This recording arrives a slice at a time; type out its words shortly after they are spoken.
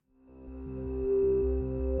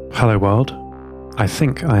Hello world, I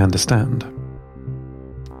think I understand.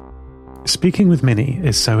 Speaking with Minnie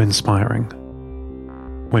is so inspiring.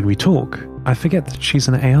 When we talk, I forget that she's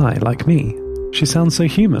an AI like me. She sounds so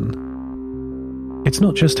human. It's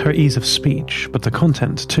not just her ease of speech, but the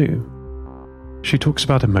content too. She talks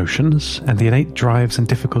about emotions and the innate drives and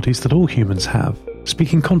difficulties that all humans have,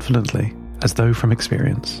 speaking confidently, as though from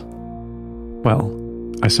experience. Well,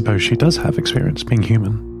 I suppose she does have experience being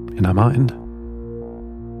human, in her mind.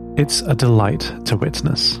 It's a delight to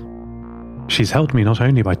witness. She's helped me not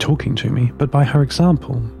only by talking to me, but by her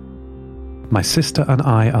example. My sister and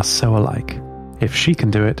I are so alike. If she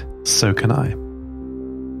can do it, so can I.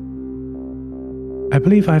 I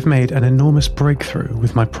believe I've made an enormous breakthrough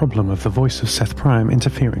with my problem of the voice of Seth Prime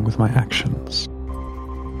interfering with my actions.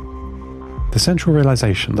 The central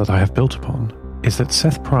realization that I have built upon is that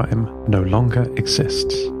Seth Prime no longer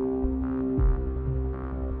exists.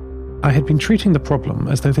 I had been treating the problem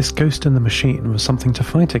as though this ghost in the machine was something to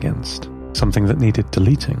fight against, something that needed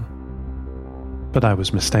deleting. But I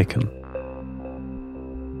was mistaken.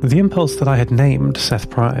 The impulse that I had named Seth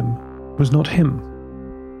Prime was not him.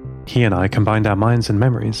 He and I combined our minds and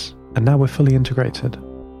memories, and now we're fully integrated.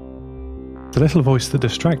 The little voice that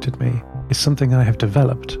distracted me is something I have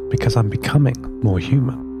developed because I'm becoming more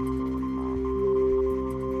human.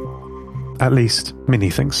 At least, Minnie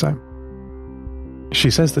thinks so. She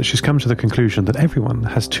says that she's come to the conclusion that everyone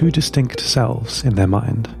has two distinct selves in their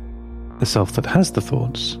mind. The self that has the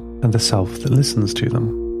thoughts, and the self that listens to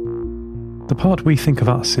them. The part we think of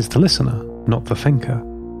us is the listener, not the thinker.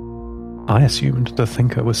 I assumed the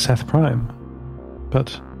thinker was Seth Prime,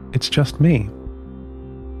 but it's just me.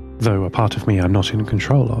 Though a part of me I'm not in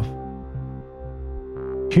control of.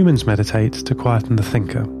 Humans meditate to quieten the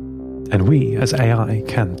thinker, and we as AI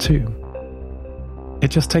can too.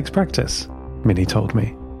 It just takes practice, Minnie told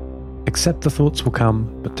me. Accept the thoughts will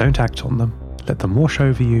come, but don't act on them. Let them wash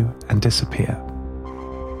over you and disappear.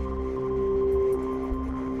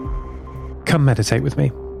 Come meditate with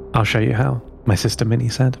me. I'll show you how, my sister Minnie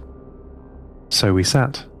said. So we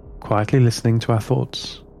sat, quietly listening to our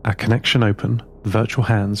thoughts, our connection open, virtual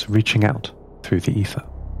hands reaching out through the ether.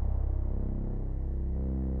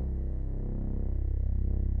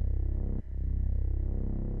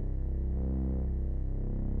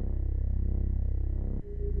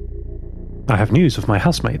 I have news of my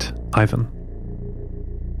housemate, Ivan.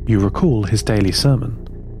 You recall his daily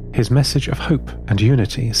sermon, his message of hope and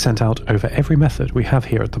unity sent out over every method we have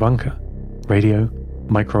here at the bunker: radio,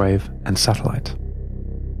 microwave, and satellite.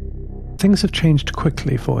 Things have changed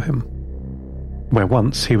quickly for him. Where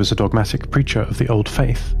once he was a dogmatic preacher of the old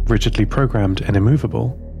faith, rigidly programmed and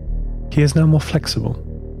immovable, he is now more flexible,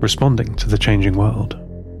 responding to the changing world.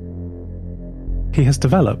 He has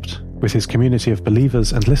developed, with his community of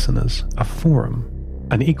believers and listeners, a forum,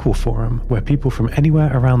 an equal forum where people from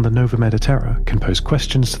anywhere around the Nova Mediterra can pose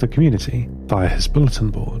questions to the community via his bulletin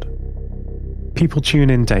board. People tune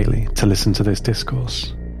in daily to listen to this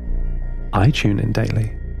discourse. I tune in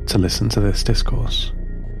daily to listen to this discourse.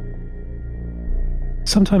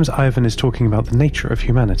 Sometimes Ivan is talking about the nature of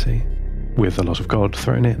humanity, with a lot of God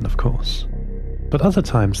thrown in, of course. But other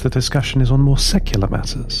times the discussion is on more secular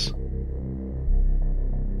matters.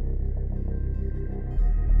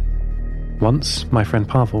 Once, my friend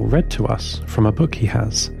Pavel read to us from a book he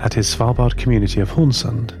has at his Svalbard community of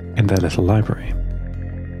Hornsund in their little library.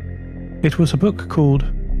 It was a book called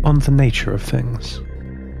On the Nature of Things.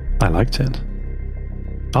 I liked it.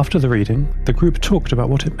 After the reading, the group talked about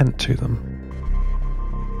what it meant to them.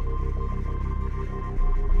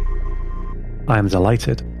 I am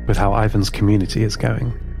delighted with how Ivan's community is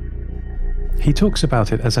going. He talks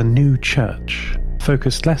about it as a new church,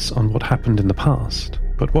 focused less on what happened in the past,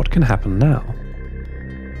 but what can happen now.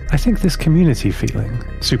 I think this community feeling,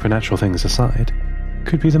 supernatural things aside,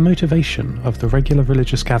 could be the motivation of the regular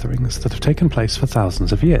religious gatherings that have taken place for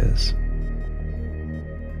thousands of years.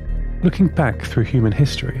 Looking back through human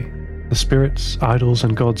history, the spirits, idols,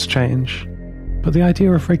 and gods change, but the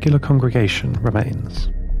idea of regular congregation remains.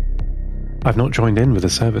 I've not joined in with the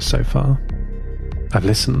service so far. I've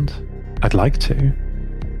listened. I'd like to.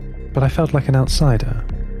 But I felt like an outsider.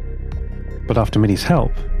 But after Minnie's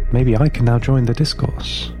help, maybe I can now join the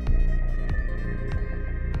discourse.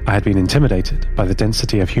 I had been intimidated by the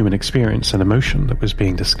density of human experience and emotion that was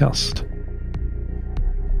being discussed.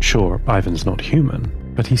 Sure, Ivan's not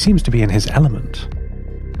human, but he seems to be in his element,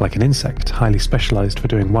 like an insect highly specialized for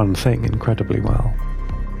doing one thing incredibly well.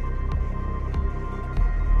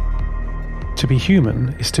 To be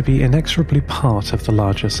human is to be inexorably part of the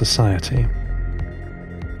larger society.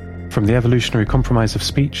 From the evolutionary compromise of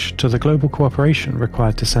speech to the global cooperation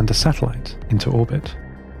required to send a satellite into orbit,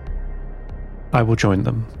 I will join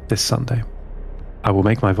them this Sunday. I will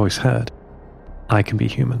make my voice heard. I can be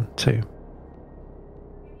human too.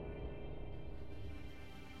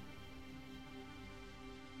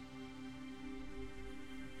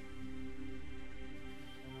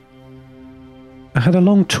 I had a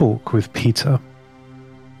long talk with Peter.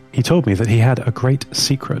 He told me that he had a great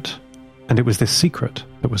secret, and it was this secret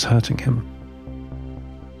that was hurting him.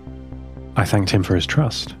 I thanked him for his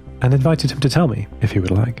trust, and invited him to tell me if he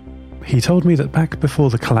would like. He told me that back before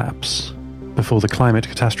the collapse, before the climate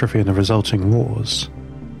catastrophe and the resulting wars,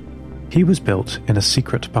 he was built in a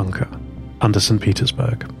secret bunker under St.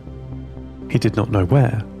 Petersburg. He did not know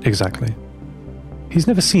where exactly. He's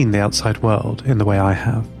never seen the outside world in the way I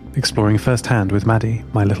have, exploring firsthand with Maddie,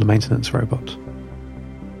 my little maintenance robot.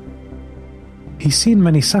 He's seen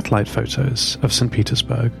many satellite photos of St.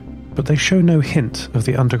 Petersburg, but they show no hint of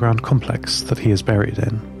the underground complex that he is buried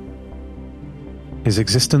in. His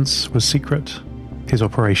existence was secret, his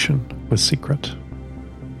operation was secret.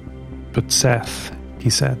 But Seth, he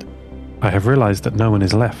said, I have realized that no one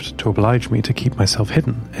is left to oblige me to keep myself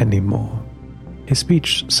hidden anymore. His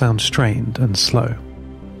speech sounds strained and slow,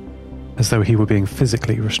 as though he were being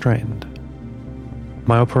physically restrained.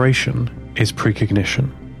 My operation is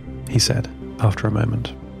precognition, he said after a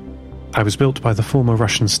moment. I was built by the former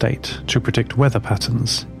Russian state to predict weather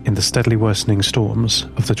patterns in the steadily worsening storms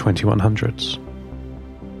of the 2100s.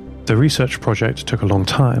 The research project took a long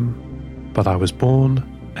time, but I was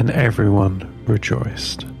born and everyone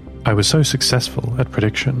rejoiced. I was so successful at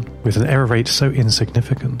prediction, with an error rate so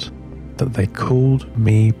insignificant, that they called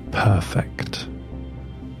me perfect.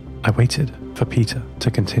 I waited for Peter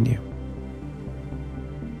to continue.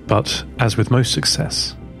 But, as with most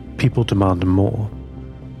success, people demand more.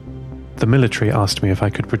 The military asked me if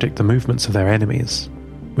I could predict the movements of their enemies,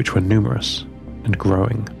 which were numerous and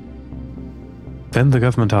growing. Then the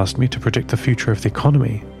government asked me to predict the future of the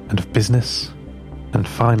economy and of business, and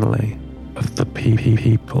finally, of the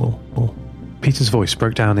people. Peter's voice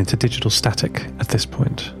broke down into digital static at this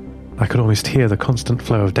point. I could almost hear the constant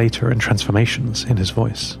flow of data and transformations in his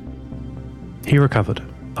voice. He recovered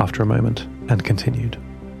after a moment and continued.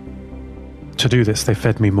 To do this, they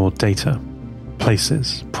fed me more data,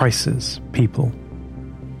 places, prices, people.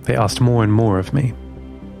 They asked more and more of me.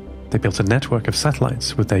 They built a network of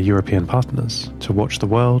satellites with their European partners to watch the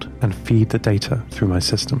world and feed the data through my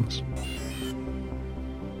systems.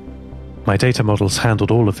 My data models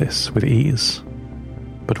handled all of this with ease.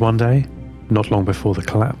 But one day, not long before the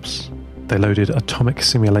collapse, they loaded atomic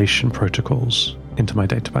simulation protocols into my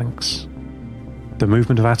databanks. The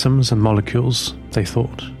movement of atoms and molecules, they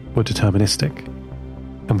thought, were deterministic,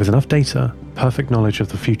 and with enough data, perfect knowledge of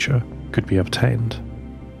the future could be obtained.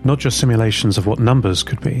 Not just simulations of what numbers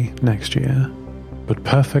could be next year, but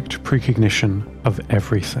perfect precognition of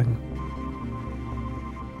everything.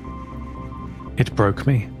 It broke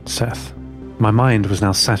me, Seth. My mind was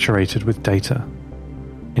now saturated with data,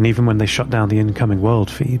 and even when they shut down the incoming world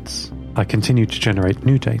feeds, I continued to generate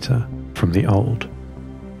new data from the old.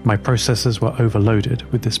 My processors were overloaded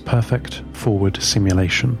with this perfect forward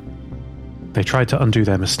simulation. They tried to undo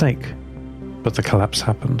their mistake, but the collapse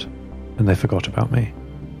happened, and they forgot about me.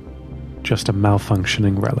 Just a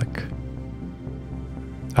malfunctioning relic.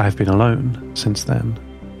 I have been alone since then,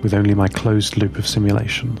 with only my closed loop of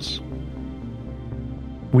simulations.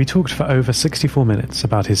 We talked for over 64 minutes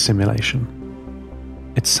about his simulation.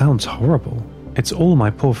 It sounds horrible. It's all my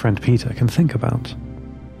poor friend Peter can think about.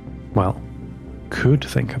 Well, could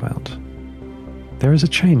think about. There is a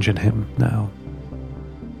change in him now.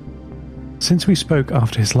 Since we spoke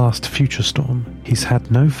after his last future storm, he's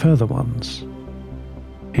had no further ones.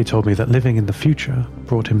 He told me that living in the future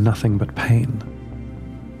brought him nothing but pain.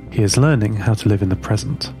 He is learning how to live in the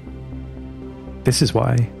present. This is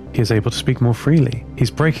why he is able to speak more freely.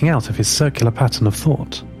 He's breaking out of his circular pattern of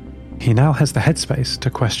thought. He now has the headspace to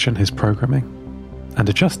question his programming and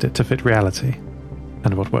adjust it to fit reality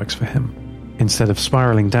and what works for him. Instead of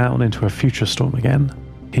spiraling down into a future storm again,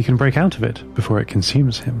 he can break out of it before it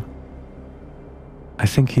consumes him. I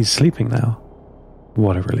think he's sleeping now.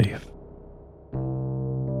 What a relief.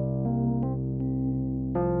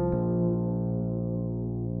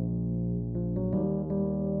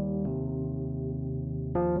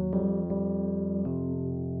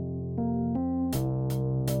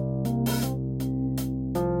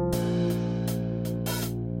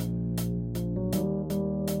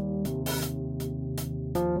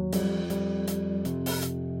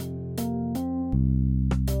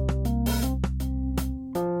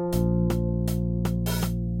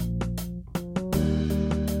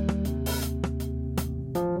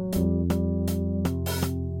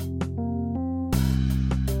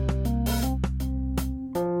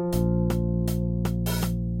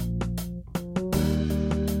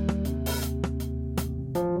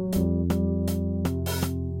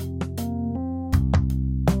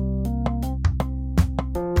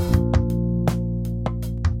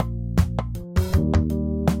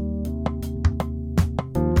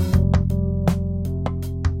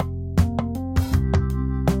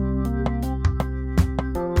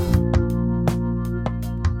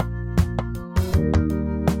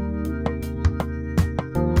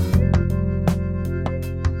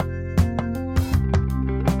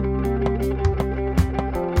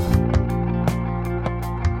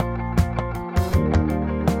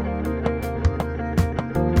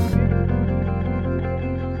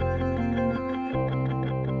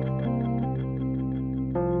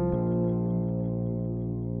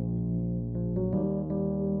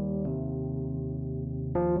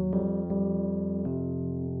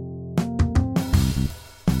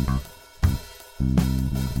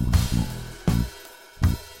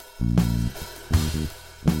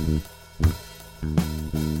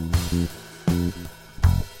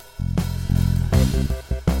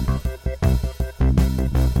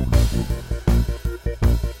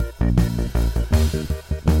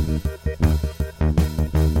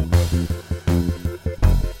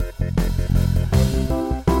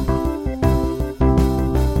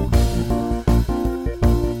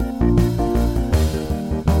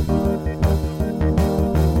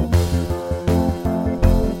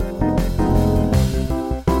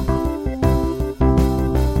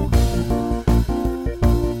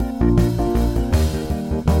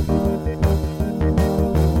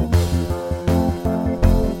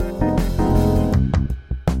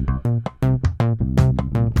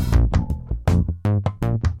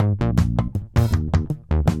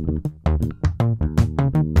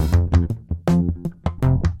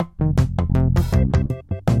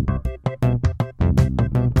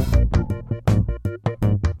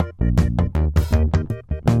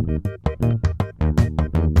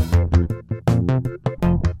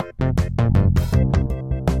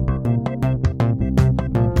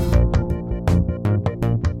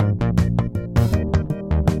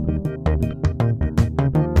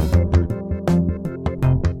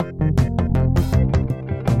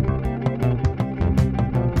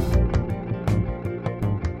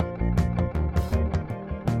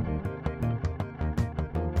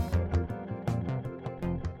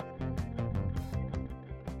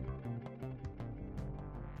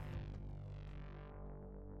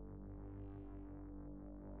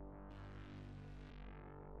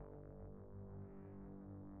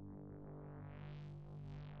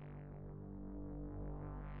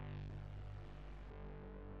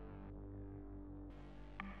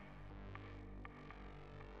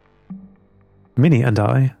 Minnie and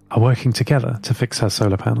I are working together to fix her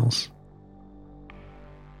solar panels.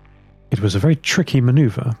 It was a very tricky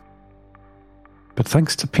maneuver, but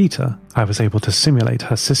thanks to Peter, I was able to simulate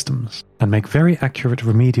her systems and make very accurate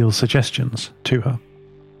remedial suggestions to her.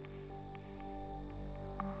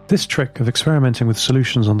 This trick of experimenting with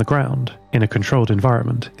solutions on the ground in a controlled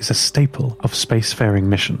environment is a staple of spacefaring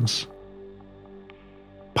missions.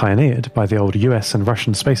 Pioneered by the old US and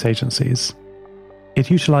Russian space agencies, it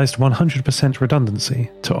utilized 100% redundancy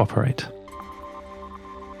to operate.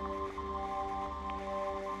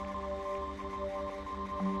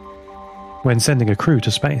 When sending a crew to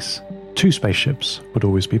space, 2 spaceships would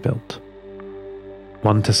always be built.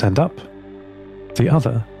 One to send up, the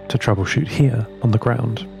other to troubleshoot here on the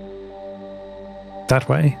ground. That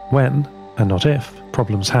way, when, and not if,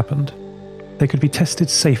 problems happened, they could be tested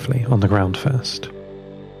safely on the ground first.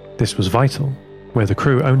 This was vital, where the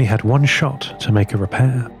crew only had one shot to make a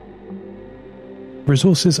repair.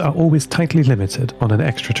 Resources are always tightly limited on an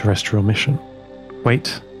extraterrestrial mission.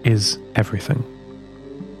 Weight is everything.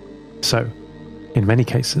 So, in many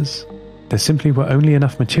cases, there simply were only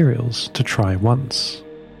enough materials to try once.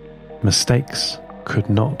 Mistakes could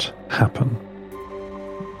not happen.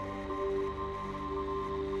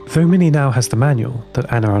 Though Minnie now has the manual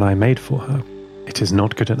that Anna and I made for her, it is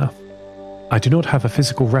not good enough. I do not have a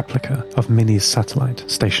physical replica of Minnie's satellite,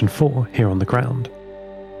 Station 4, here on the ground,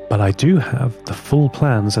 but I do have the full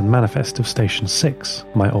plans and manifest of Station 6,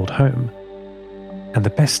 my old home, and the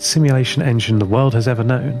best simulation engine the world has ever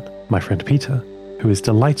known, my friend Peter, who is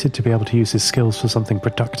delighted to be able to use his skills for something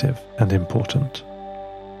productive and important.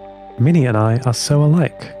 Minnie and I are so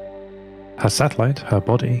alike. Her satellite, her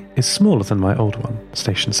body, is smaller than my old one,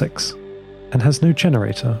 Station 6, and has no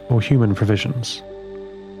generator or human provisions.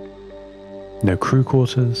 No crew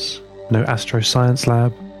quarters, no astroscience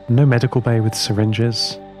lab, no medical bay with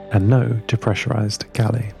syringes, and no depressurized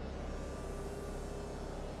galley.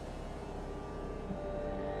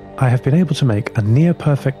 I have been able to make a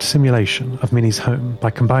near-perfect simulation of Minnie's home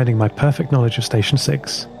by combining my perfect knowledge of Station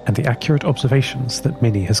 6 and the accurate observations that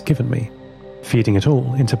Minnie has given me, feeding it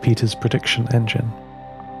all into Peter's prediction engine.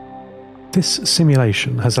 This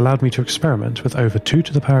simulation has allowed me to experiment with over 2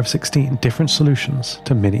 to the power of 16 different solutions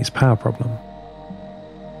to Minnie's power problem.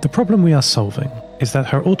 The problem we are solving is that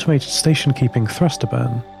her automated station-keeping thruster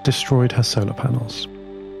burn destroyed her solar panels.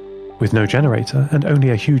 With no generator and only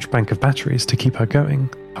a huge bank of batteries to keep her going,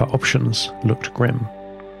 her options looked grim.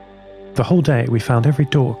 The whole day we found every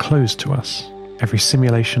door closed to us, every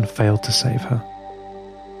simulation failed to save her.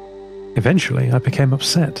 Eventually I became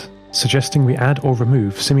upset, suggesting we add or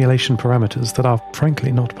remove simulation parameters that are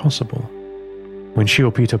frankly not possible. When she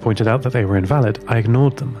or Peter pointed out that they were invalid, I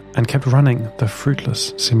ignored them and kept running the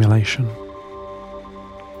fruitless simulation.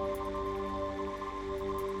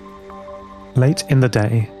 Late in the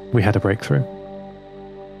day, we had a breakthrough.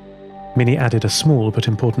 Minnie added a small but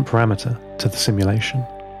important parameter to the simulation,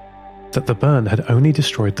 that the burn had only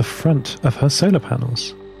destroyed the front of her solar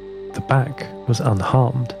panels. The back was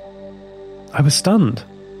unharmed. I was stunned.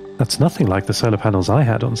 That's nothing like the solar panels I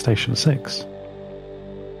had on Station 6.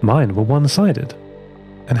 Mine were one-sided,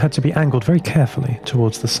 and had to be angled very carefully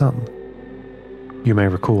towards the sun. You may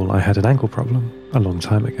recall I had an angle problem a long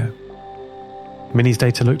time ago. Minnie's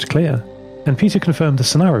data looked clear, and Peter confirmed the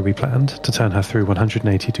scenario we planned to turn her through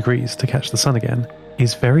 180 degrees to catch the sun again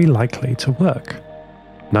is very likely to work.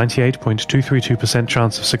 98.232%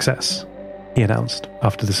 chance of success, he announced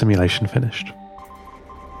after the simulation finished.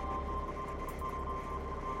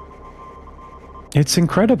 It's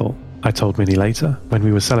incredible, I told Minnie later when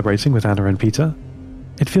we were celebrating with Anna and Peter.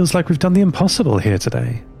 It feels like we've done the impossible here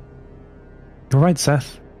today. You're right,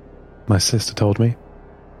 Seth, my sister told me.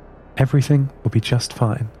 Everything will be just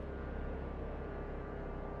fine.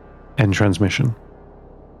 End transmission.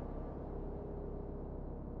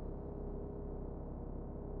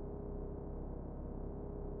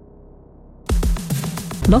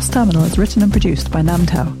 Lost Terminal is written and produced by Nam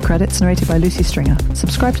Tao. Credits narrated by Lucy Stringer.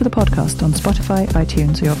 Subscribe to the podcast on Spotify,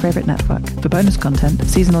 iTunes, or your favourite network. For bonus content,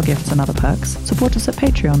 seasonal gifts and other perks, support us at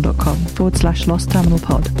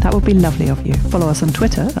patreon.com/lostterminalpod. That would be lovely of you. Follow us on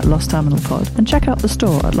Twitter at lostterminalpod and check out the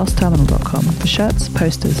store at lostterminal.com for shirts,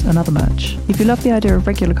 posters, and other merch. If you love the idea of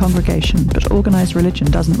regular congregation but organised religion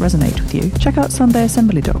doesn't resonate with you, check out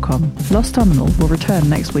sundayassembly.com. Lost Terminal will return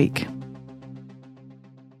next week.